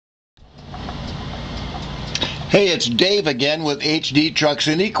Hey, it's Dave again with HD Trucks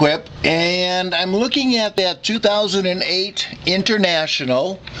and Equip, and I'm looking at that 2008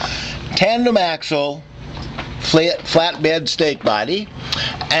 International Tandem Axle flatbed stake body,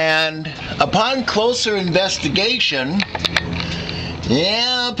 and upon closer investigation,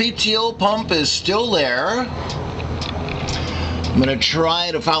 yeah, PTO pump is still there. I'm going to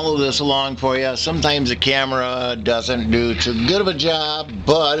try to follow this along for you. Sometimes the camera doesn't do too good of a job,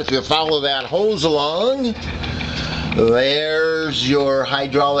 but if you follow that hose along, there's your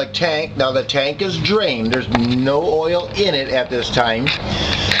hydraulic tank. Now the tank is drained. There's no oil in it at this time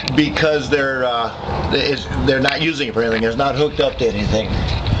because they're not using it for anything. It's not hooked up to anything.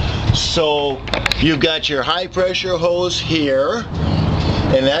 So you've got your high pressure hose here,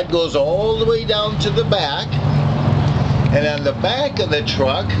 and that goes all the way down to the back. And on the back of the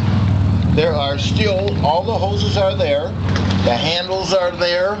truck, there are still, all the hoses are there, the handles are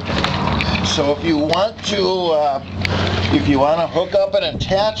there. So if you want to hook up an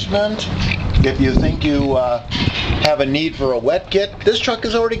attachment, if you think you have a need for a wet kit, this truck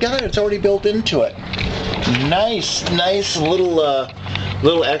has already got it. It's already built into it. Nice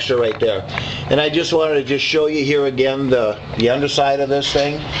little extra right there. And I just wanted to show you here again the underside of this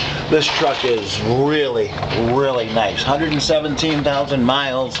thing. This truck is really nice. 117,000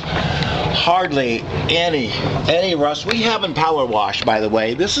 miles. Hardly any rust. We haven't power washed, by the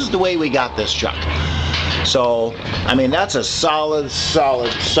way. This is the way we got this truck. So, I mean, that's a solid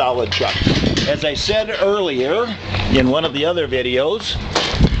truck. As I said earlier in one of the other videos,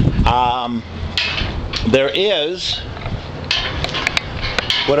 there is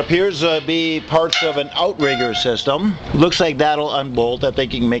what appears to be parts of an outrigger system. Looks like that'll unbolt. I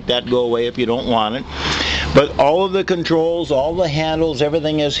think you can make that go away if you don't want it. But all of the controls, all the handles,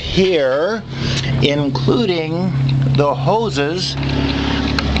 everything is here, including the hoses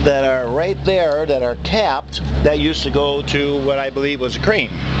that are right there that are tapped, that used to go to what I believe was a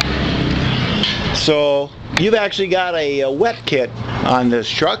crane. So you've actually got a wet kit on this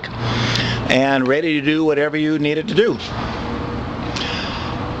truck and ready to do whatever you need it to do.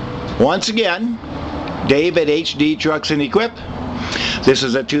 Once again, Dave at HD Trucks and Equip. This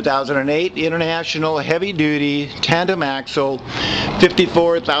is a 2008 International Heavy Duty Tandem Axle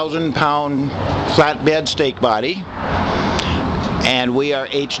 54,000 pound flatbed stake body. And we are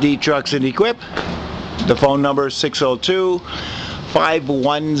HD Trucks and Equip. The phone number is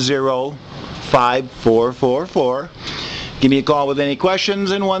 602-510-5444. Give me a call with any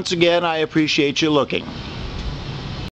questions, and once again, I appreciate you looking.